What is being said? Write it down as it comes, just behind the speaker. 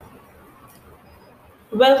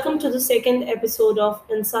Welcome to the second episode of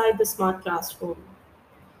Inside the Smart Classroom.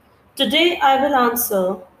 Today I will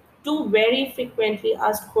answer two very frequently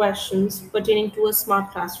asked questions pertaining to a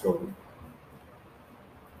smart classroom.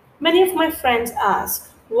 Many of my friends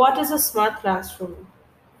ask, what is a smart classroom?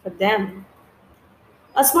 For them,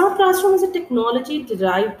 a smart classroom is a technology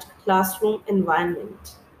derived classroom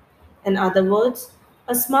environment. In other words,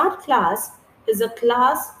 a smart class is a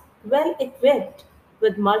class well equipped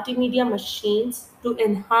with multimedia machines to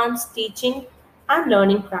enhance teaching and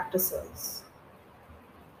learning practices.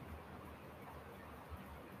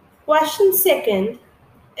 Question second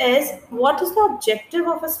is, what is the objective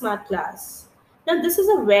of a smart class? Now, this is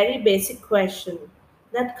a very basic question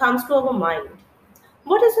that comes to our mind.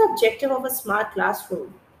 What is the objective of a smart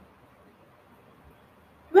classroom?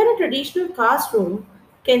 When a traditional classroom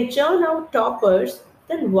can churn out toppers,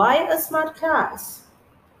 then why a smart class?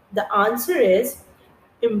 The answer is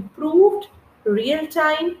improved real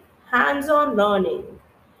time hands on learning.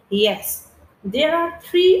 Yes, there are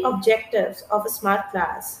three objectives of a smart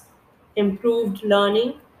class: improved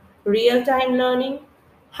learning, real time learning,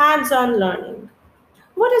 hands on learning.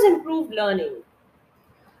 What is improved learning?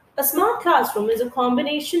 A smart classroom is a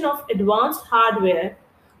combination of advanced hardware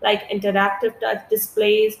like interactive touch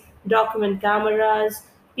displays, document cameras,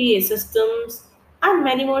 PA systems, and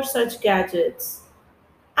many more such gadgets,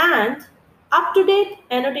 and up to date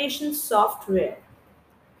annotation software.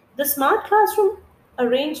 The smart classroom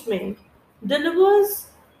arrangement delivers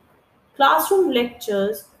classroom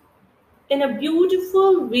lectures in a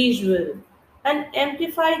beautiful visual and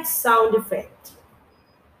amplified sound effect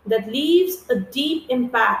that leaves a deep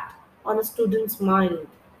impact on a student's mind.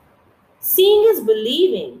 Seeing is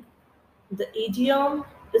believing. The idiom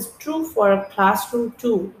is true for a classroom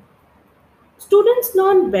too. Students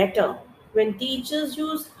learn better when teachers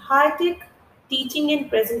use high tech teaching and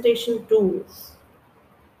presentation tools.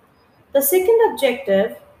 The second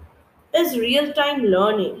objective is real time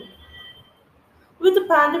learning. With the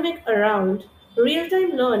pandemic around, real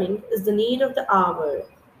time learning is the need of the hour,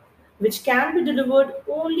 which can be delivered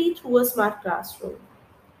only through a smart classroom.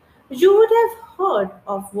 You would have heard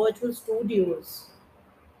of virtual studios,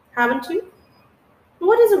 haven't you?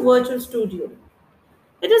 What is a virtual studio?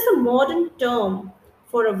 It is a modern term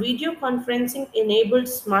for a video conferencing enabled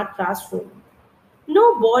smart classroom.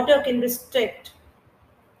 No border can restrict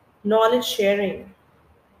knowledge sharing.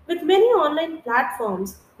 With many online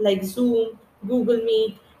platforms like Zoom, Google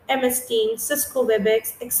Meet, MS Teams, Cisco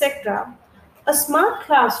WebEx, etc., a smart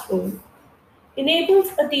classroom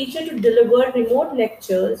enables a teacher to deliver remote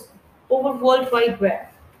lectures over World Wide Web.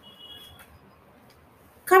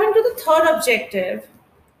 Coming to the third objective,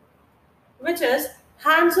 which is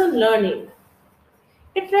hands-on learning.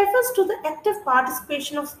 It refers to the active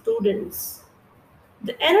participation of students.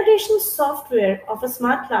 The annotation software of a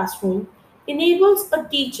smart classroom enables a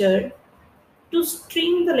teacher to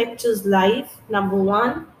stream the lectures live, number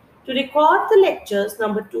one, to record the lectures,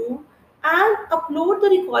 number two, and upload the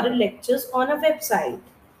recorded lectures on a website.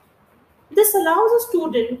 This allows a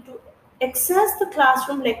student to access the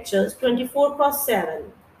classroom lectures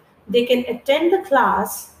 24/7. They can attend the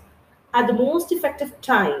class at the most effective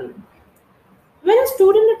time. When a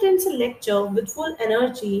student attends a lecture with full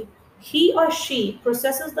energy, he or she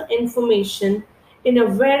processes the information in a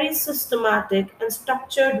very systematic and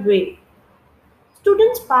structured way.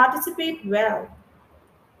 Students participate well.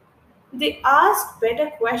 They ask better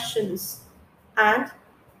questions, and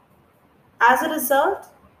as a result,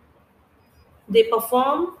 they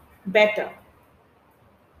perform better.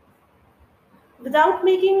 Without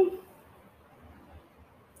making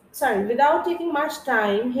without taking much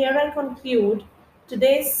time, here I conclude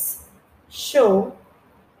today's show.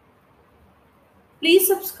 Please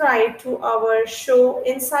subscribe to our show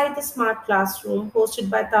Inside the Smart Classroom,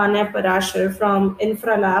 hosted by Tanya Parashar from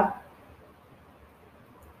InfraLab,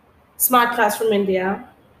 Smart Classroom India.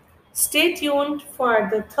 Stay tuned for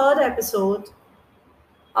the third episode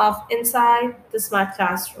of Inside the Smart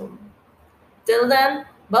Classroom. Till then,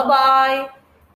 bye bye.